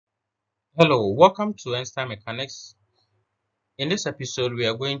Hello, welcome to Einstein Mechanics. In this episode, we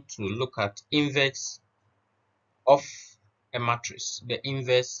are going to look at inverse of a matrix, the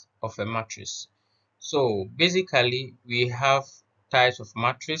inverse of a matrix. So basically, we have types of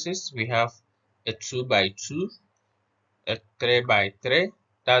matrices. We have a 2 by 2, a 3 by 3,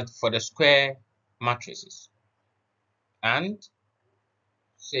 that's for the square matrices, and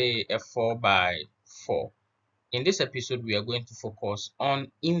say a 4 by 4. In this episode, we are going to focus on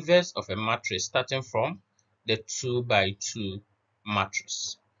inverse of a matrix starting from the 2 by 2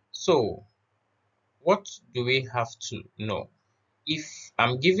 matrix. So, what do we have to know? If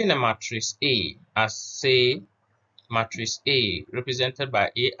I'm given a matrix A as, say, matrix A represented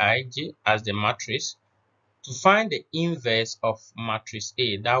by Aij as the matrix, to find the inverse of matrix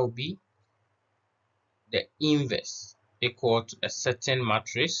A, that will be the inverse equal to a certain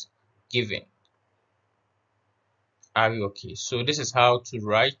matrix given. Are we okay? So this is how to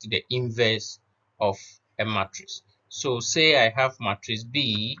write the inverse of a matrix. So say I have matrix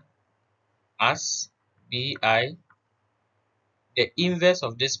B as Bi. The inverse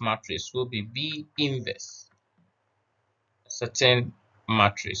of this matrix will be B inverse a certain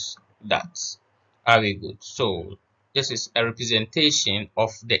matrix. That. Are we good? So this is a representation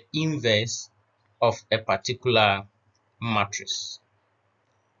of the inverse of a particular matrix.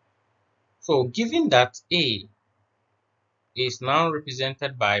 So given that A is now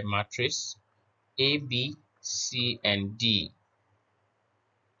represented by matrix A, B, C, and D,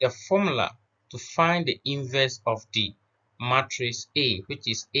 the formula to find the inverse of the matrix A, which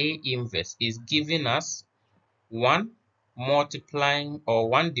is A inverse, is giving us 1 multiplying or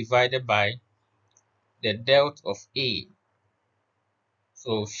 1 divided by the delt of A.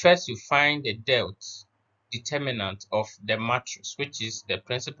 So first you find the delt determinant of the matrix, which is the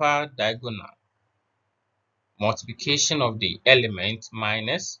principal diagonal multiplication of the element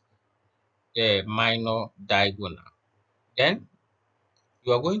minus the minor diagonal. Then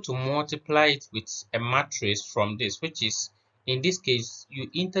you are going to multiply it with a matrix from this, which is, in this case,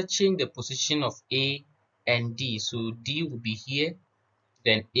 you interchange the position of A and D. So D will be here,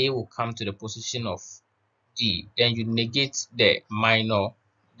 then A will come to the position of D. Then you negate the minor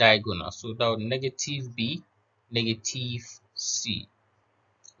diagonal. So that would negative B, negative C.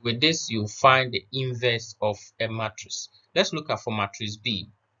 With this, you find the inverse of a matrix. Let's look at for matrix B.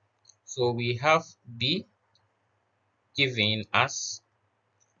 So we have B given as,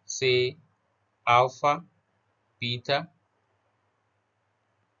 say, alpha, beta,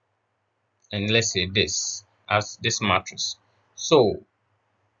 and let's say this as this matrix. So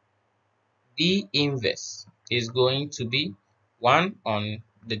B inverse is going to be 1 on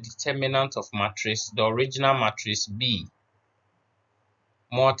the determinant of matrix, the original matrix B,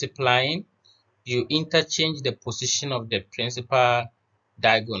 multiplying, you interchange the position of the principal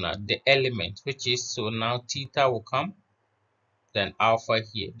diagonal, the element, which is, so now theta will come, then alpha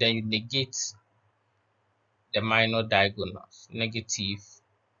here, then you negate the minor diagonals, negative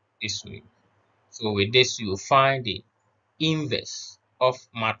this way. So with this, you find the inverse of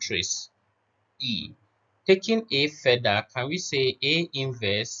matrix E. Taking A further, can we say A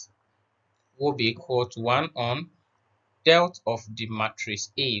inverse will be equal to 1 on delt of the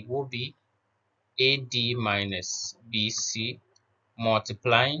matrix A will be AD minus BC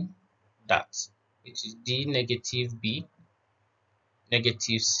multiplying that, which is D negative B,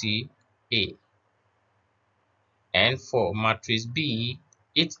 negative C, A. And for matrix B,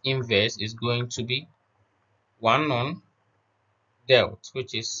 its inverse is going to be 1 on delt,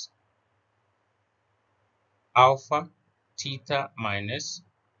 which is alpha theta minus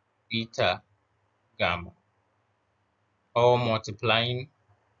beta gamma, all multiplying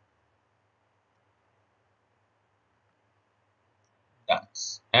that.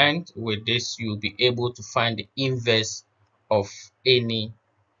 And with this, you'll be able to find the inverse of any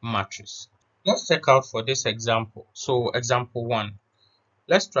matrix. Let's check out for this example. So example 1.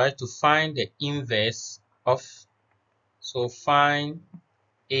 Let's try to find the inverse of, so find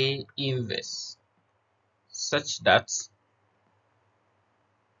A inverse such that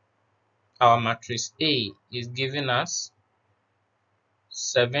our matrix A is giving us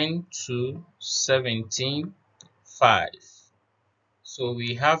 7, 2, 17, 5. So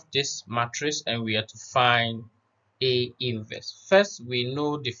we have this matrix and we are to find A inverse. First, we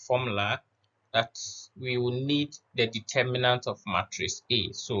know the formula that we will need the determinant of matrix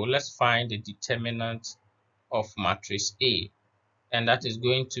A. So let's find the determinant of matrix A, and that is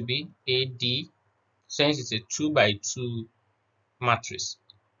going to be AD, since it's a 2 by 2 matrix,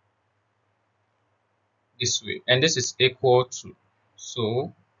 this way, and this is equal to,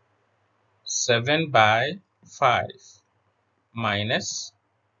 so 7 by 5 minus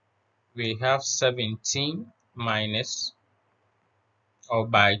we have 17 minus or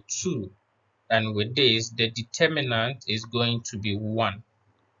by 2, and with this the determinant is going to be 1.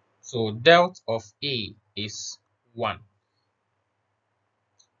 So del of A is 1.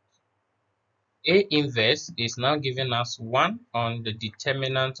 A inverse is now giving us 1 on the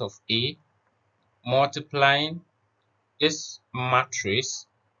determinant of A, multiplying this matrix.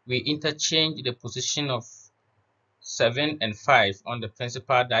 We interchange the position of 7 and 5 on the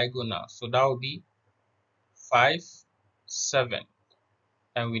principal diagonal. So that will be 5, 7.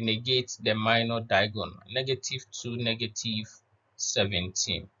 And we negate the minor diagonal, -2,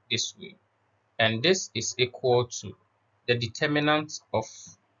 -17, this way. And this is equal to the determinant of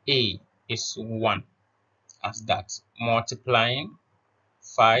A is 1 as that, multiplying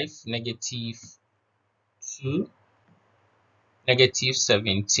 5, -2,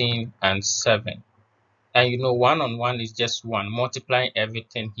 -17, and 7. And you know 1 on 1 is just 1. Multiplying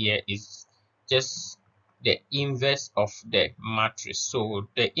everything here is just the inverse of the matrix. So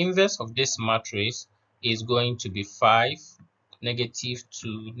the inverse of this matrix is going to be 5,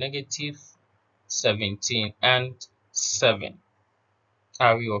 -2, -17, and 7.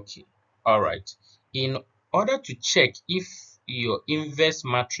 Are we okay? Alright. In order to check if your inverse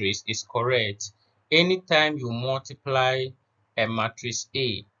matrix is correct, anytime you multiply a matrix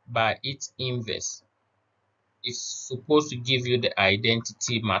A by its inverse, it's supposed to give you the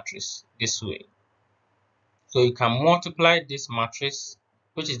identity matrix this way. So you can multiply this matrix,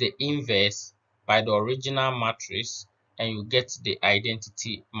 which is the inverse, by the original matrix, and you get the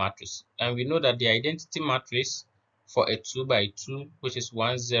identity matrix. And we know that the identity matrix for a 2 by 2, which is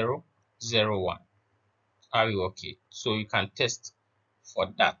 1, 0, 0, 1. Are we okay? So you can test for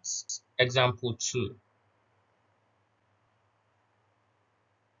that. Example 2.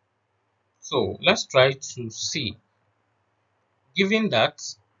 So let's try to see. Given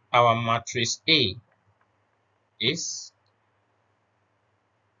that our matrix A is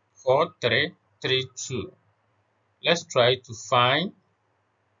 4, 3, 3, 2. Let's try to find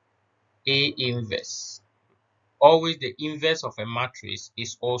A inverse. Always the inverse of a matrix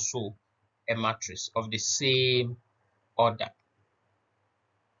is also a matrix of the same order.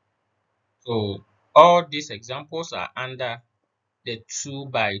 So all these examples are under the 2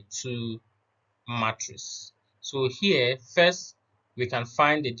 by 2 matrix. So here, first we can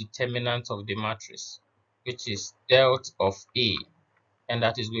find the determinant of the matrix, which is del of A, and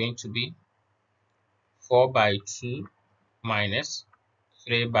that is going to be 4 by 2 minus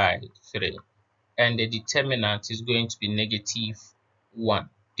 3 by 3. And the determinant is going to be -1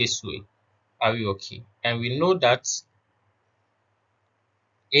 this way. Are we okay? And we know that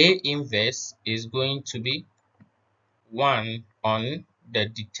A inverse is going to be 1 on the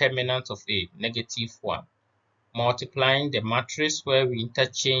determinant of A, -1, multiplying the matrix where we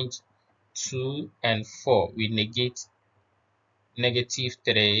interchange 2 and 4, we negate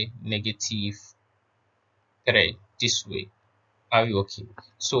 -3, -3 this way. Are we okay?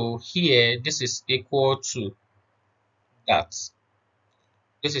 So here this is equal to that.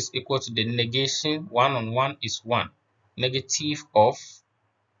 This is equal to the negation. 1 on 1 is 1. Negative of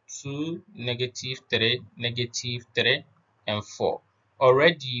 2, -3, -3, and 4.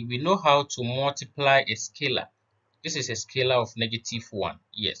 Already we know how to multiply a scalar. This is a scalar of -1.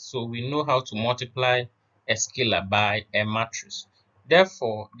 Yes, so we know how to multiply a scalar by a matrix.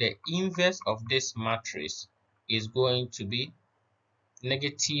 Therefore, the inverse of this matrix is going to be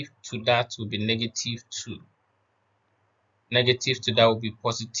negative to that will be -2. Negative to that will be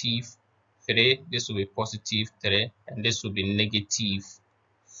 +3. This will be +3, and this will be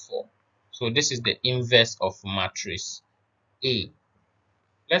 -4. So this is the inverse of matrix A.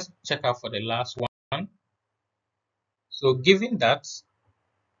 Let's check out for the last one. So given that,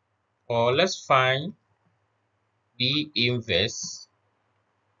 or let's find B inverse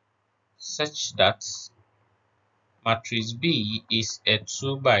such that matrix B is a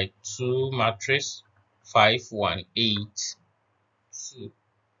 2 by 2 matrix, 5, 1, 8, 2.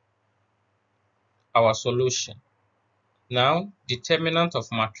 Our solution. Now, determinant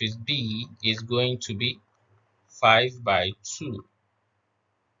of matrix B is going to be 5 by 2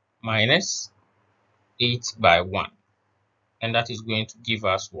 minus 8 by 1. And that is going to give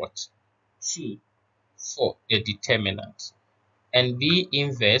us what? 2 for the determinant. And B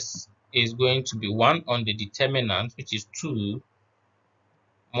inverse is going to be 1 on the determinant, which is 2,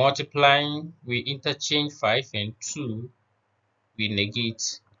 multiplying, we interchange 5 and 2, we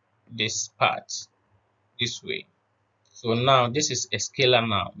negate this part this way. So now this is a scalar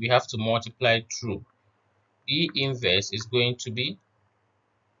now. We have to multiply through. B inverse is going to be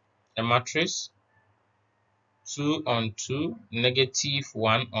a matrix 2 on 2, negative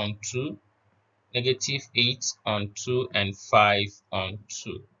 1 on 2, negative 8 on 2, and 5 on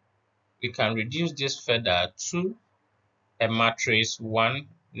 2. We can reduce this further to a matrix 1,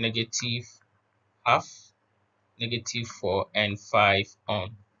 negative half, negative 4, and 5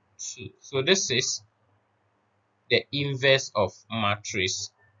 on 2. So this is the inverse of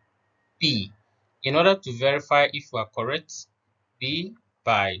matrix B. In order to verify if you are correct, B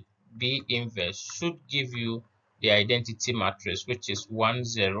by B inverse should give you the identity matrix, which is 1,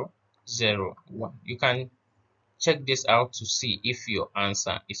 0, 0, 1. You can check this out to see if your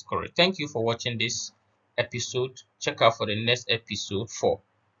answer is correct. Thank you for watching this episode. Check out for the next episode for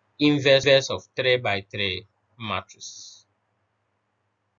inverse of 3 by 3 matrix.